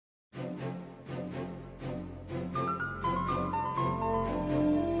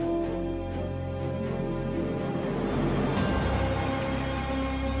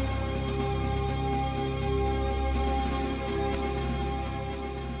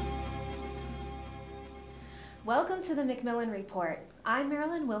Welcome to the Macmillan Report. I'm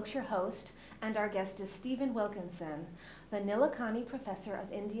Marilyn Wilkes, your host, and our guest is Stephen Wilkinson, the Nilekani Professor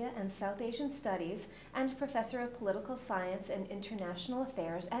of India and South Asian Studies and Professor of Political Science and International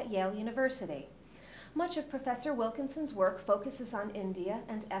Affairs at Yale University. Much of Professor Wilkinson's work focuses on India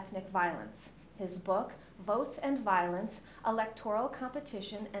and ethnic violence. His book, Votes and Violence, Electoral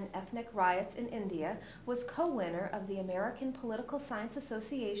Competition and Ethnic Riots in India, was co-winner of the American Political Science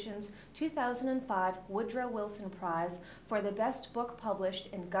Association's 2005 Woodrow Wilson Prize for the best book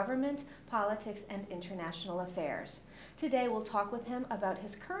published in government, politics, and international affairs. Today we'll talk with him about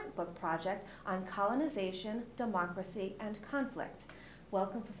his current book project on colonization, democracy, and conflict.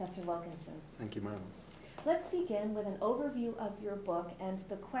 Welcome, Professor Wilkinson. Thank you, Marilyn. Let's begin with an overview of your book and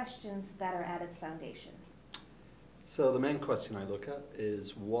the questions that are at its foundation. So the main question I look at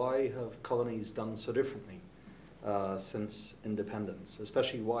is why have colonies done so differently since independence?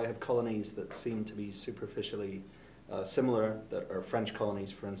 Especially why have colonies that seem to be superficially similar, that are French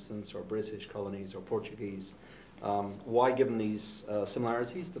colonies, for instance, or British colonies, or Portuguese, why, given these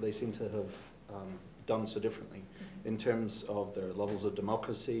similarities, do they seem to have done so differently in terms of their levels of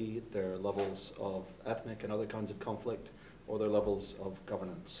democracy, their levels of ethnic and other kinds of conflict, or their levels of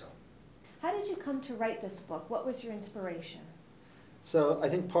governance? How did you come to write this book? What was your inspiration? So I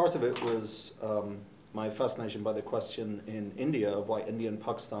think part of it was my fascination by the question in India of why India and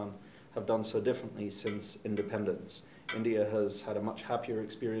Pakistan have done so differently since independence. India has had a much happier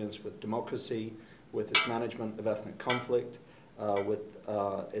experience with democracy, with its management of ethnic conflict, with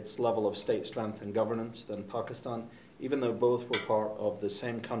its level of state strength and governance than Pakistan, even though both were part of the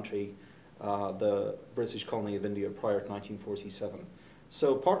same country, the British colony of India, prior to 1947.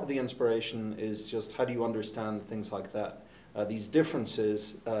 So part of the inspiration is just how do you understand things like that, these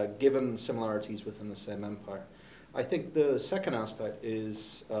differences given similarities within the same empire. I think the second aspect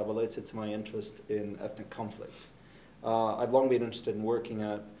is related to my interest in ethnic conflict. I've long been interested in working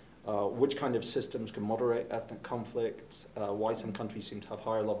at which kind of systems can moderate ethnic conflict, why some countries seem to have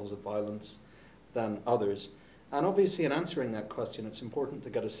higher levels of violence than others. And obviously in answering that question, it's important to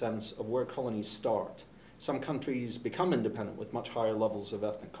get a sense of where colonies start. Some countries become independent with much higher levels of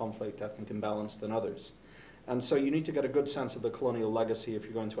ethnic conflict, ethnic imbalance than others. And so you need to get a good sense of the colonial legacy if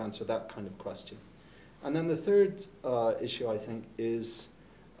you're going to answer that kind of question. And then the third issue, I think, is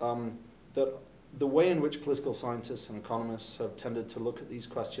that the way in which political scientists and economists have tended to look at these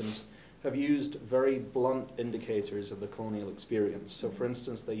questions have used very blunt indicators of the colonial experience. So for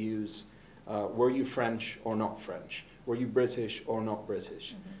instance, they use, were you French or not French? Were you British or not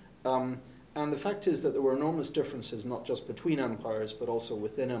British? Mm-hmm. And the fact is that there were enormous differences not just between empires but also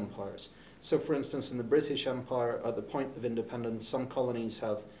within empires. So for instance, in the British Empire, at the point of independence, some colonies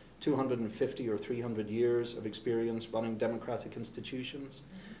have 250 or 300 years of experience running democratic institutions.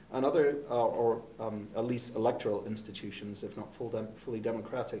 Mm-hmm. And other, at least electoral institutions, if not fully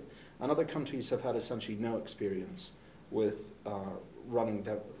democratic. And other countries have had essentially no experience with running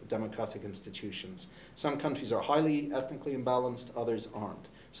democratic institutions. Some countries are highly ethnically imbalanced, others aren't.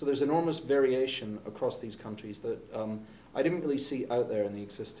 So there's enormous variation across these countries that I didn't really see out there in the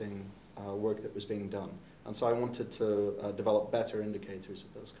existing work that was being done. And so I wanted to develop better indicators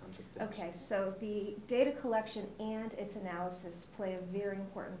of those kinds of things. Okay, so the data collection and its analysis play a very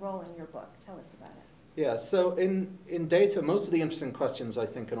important role in your book. Tell us about it. Yeah, so in data, most of the interesting questions, I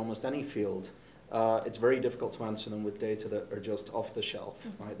think, in almost any field, it's very difficult to answer them with data that are just off the shelf,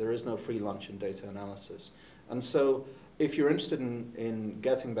 mm-hmm. right? There is no free lunch in data analysis. And so if you're interested in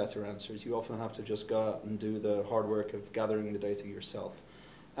getting better answers, you often have to just go out and do the hard work of gathering the data yourself.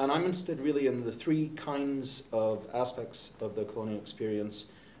 And I'm interested really in the three kinds of aspects of the colonial experience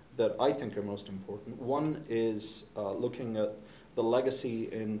that I think are most important. One is looking at the legacy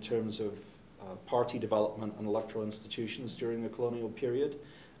in terms of party development and electoral institutions during the colonial period.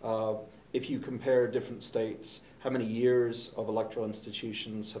 If you compare different states, how many years of electoral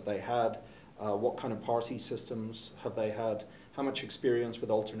institutions have they had? What kind of party systems have they had? How much experience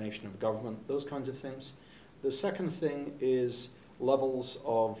with alternation of government? Those kinds of things. The second thing is levels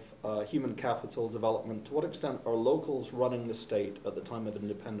of human capital development. To what extent are locals running the state at the time of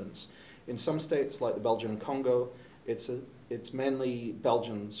independence? In some states, like the Belgian Congo, it's mainly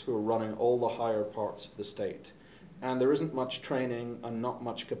Belgians who are running all the higher parts of the state. And there isn't much training and not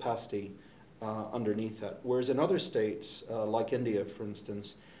much capacity underneath that. Whereas in other states, like India, for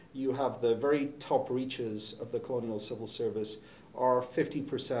instance, you have the very top reaches of the colonial civil service are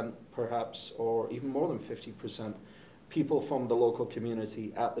 50% perhaps, or even more than 50%, people from the local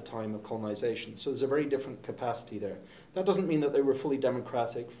community at the time of colonization. So there's a very different capacity there. That doesn't mean that they were fully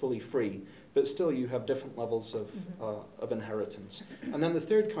democratic, fully free, but still you have different levels of inheritance. And then the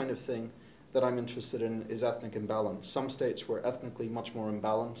third kind of thing that I'm interested in is ethnic imbalance. Some states were ethnically much more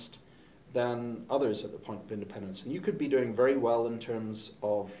imbalanced than others at the point of independence. And you could be doing very well in terms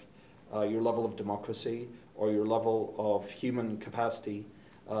of your level of democracy or your level of human capacity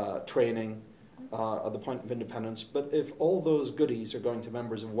training at the point of independence. But if all those goodies are going to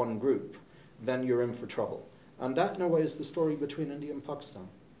members of one group, then you're in for trouble. And that, in a way, is the story between India and Pakistan.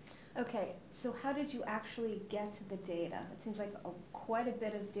 Okay, so how did you actually get the data? It seems like quite a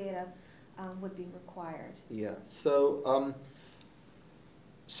bit of data would be required. Yeah, so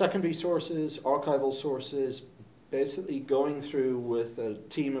secondary sources, archival sources, basically going through with a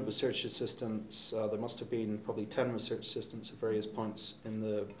team of research assistants. There must have been probably 10 research assistants at various points in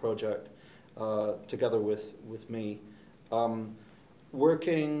the project, together with me.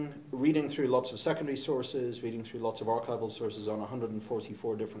 Reading through lots of secondary sources, reading through lots of archival sources on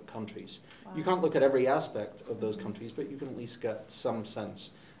 144 different countries. Wow. You can't look at every aspect of those countries, but you can at least get some sense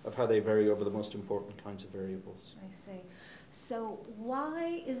of how they vary over the most important kinds of variables. I see. So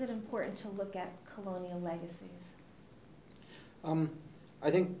why is it important to look at colonial legacies? I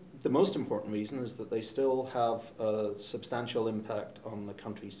think the most important reason is that they still have a substantial impact on the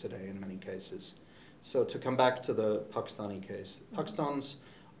countries today in many cases. So to come back to the Pakistani case, Pakistan's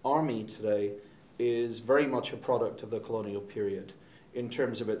army today is very much a product of the colonial period in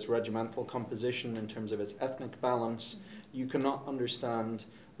terms of its regimental composition, in terms of its ethnic balance. You cannot understand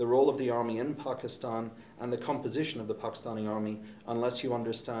the role of the army in Pakistan and the composition of the Pakistani army unless you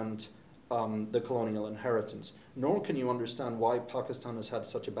understand the colonial inheritance. Nor can you understand why Pakistan has had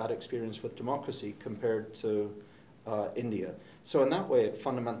such a bad experience with democracy compared to India. So in that way, it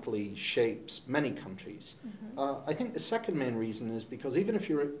fundamentally shapes many countries. I think the second main reason is because even if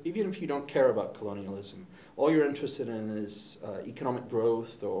you don't care about colonialism, all you're interested in is economic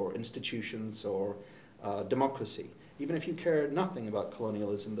growth or institutions or democracy. Even if you care nothing about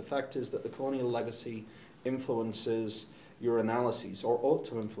colonialism, the fact is that the colonial legacy influences your analyses, or ought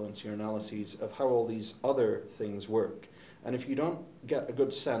to influence your analyses of how all these other things work. And if you don't get a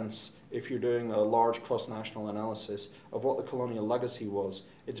good sense, if you're doing a large cross-national analysis of what the colonial legacy was,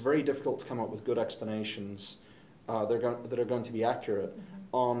 it's very difficult to come up with good explanations that are going to be accurate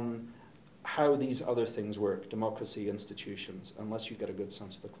on how these other things work, democracy, institutions, unless you get a good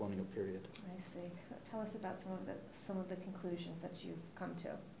sense of the colonial period. I see. Tell us about some of the conclusions that you've come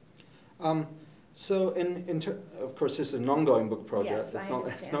to. So, of course, this is an ongoing book project. Yes,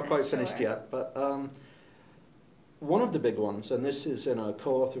 It's not quite finished yet, but one of the big ones, and this is in a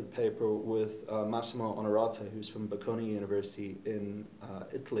co-authored paper with Massimo Onorata, who's from Bocconi University in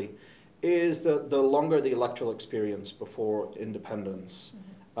Italy, is that the longer the electoral experience before independence,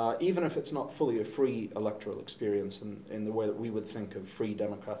 even if it's not fully a free electoral experience in the way that we would think of free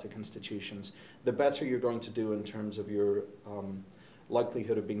democratic institutions, the better you're going to do in terms of your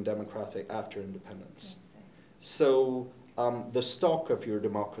likelihood of being democratic after independence. So the stock of your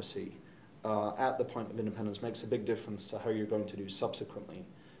democracy at the point of independence makes a big difference to how you're going to do subsequently.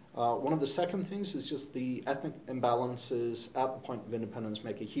 One of the second things is just the ethnic imbalances at the point of independence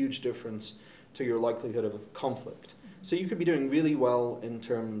make a huge difference to your likelihood of conflict. So you could be doing really well in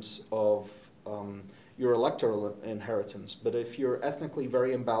terms of your electoral inheritance, but if you're ethnically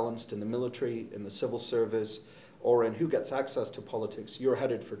very imbalanced in the military, in the civil service, or in who gets access to politics, you're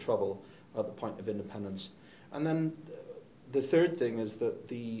headed for trouble at the point of independence. And then the third thing is that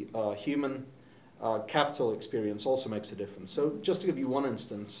the human capital experience also makes a difference. So just to give you one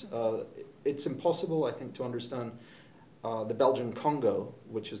instance, it's impossible, I think, to understand the Belgian Congo,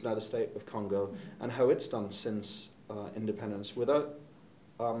 which is now the state of Congo, and how it's done since independence without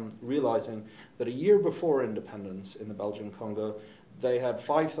realizing that a year before independence in the Belgian Congo, they had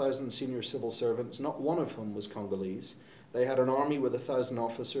 5,000 senior civil servants, not one of whom was Congolese. They had an army with 1,000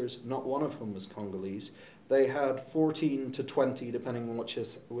 officers, not one of whom was Congolese. They had 14 to 20, depending on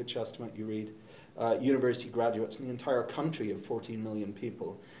which estimate you read, university graduates in the entire country of 14 million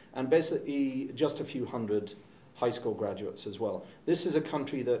people. And basically just a few hundred high school graduates as well. This is a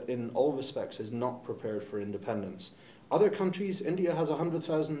country that in all respects is not prepared for independence. Other countries, India has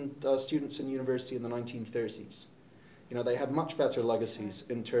 100,000 students in university in the 1930s. You know, they had much better legacies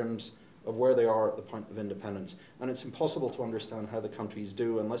in terms of where they are at the point of independence. And it's impossible to understand how the countries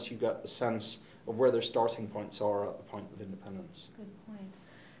do unless you get a sense of where their starting points are at the point of independence. Good point.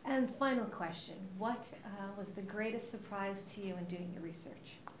 And final question, what was the greatest surprise to you in doing your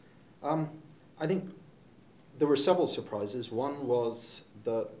research? I think there were several surprises. One was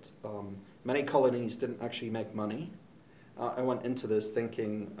that many colonies didn't actually make money. I went into this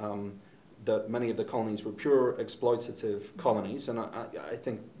thinking that many of the colonies were pure exploitative colonies, and I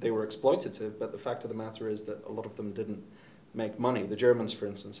think they were exploitative, but the fact of the matter is that a lot of them didn't make money. The Germans, for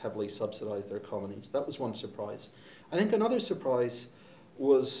instance, heavily subsidized their colonies. That was one surprise. I think another surprise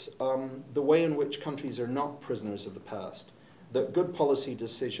was the way in which countries are not prisoners of the past. That good policy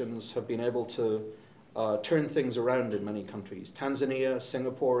decisions have been able to turn things around in many countries. Tanzania,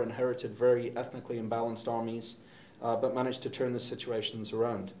 Singapore inherited very ethnically imbalanced armies, but managed to turn the situations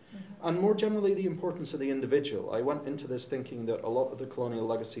around. Mm-hmm. And more generally, the importance of the individual. I went into this thinking that a lot of the colonial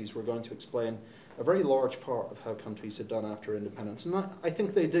legacies were going to explain a very large part of how countries had done after independence. And I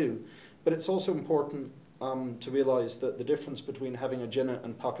think they do, but it's also important to realize that the difference between having a Jinnah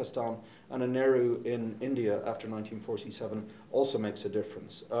in Pakistan and a Nehru in India after 1947 also makes a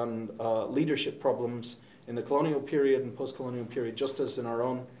difference. And leadership problems in the colonial period and post-colonial period, just as in our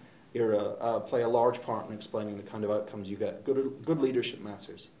own era, play a large part in explaining the kind of outcomes you get. Good leadership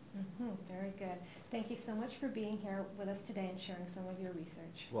matters. Mm-hmm. Very good. Thank you so much for being here with us today and sharing some of your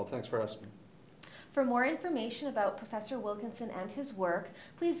research. Well, thanks for asking me. For more information about Professor Wilkinson and his work,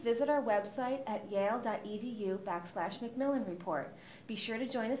 please visit our website at yale.edu/Macmillan Report. Be sure to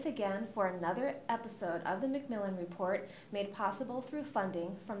join us again for another episode of the Macmillan Report, made possible through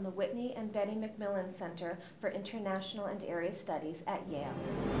funding from the Whitney and Betty Macmillan Center for International and Area Studies at Yale.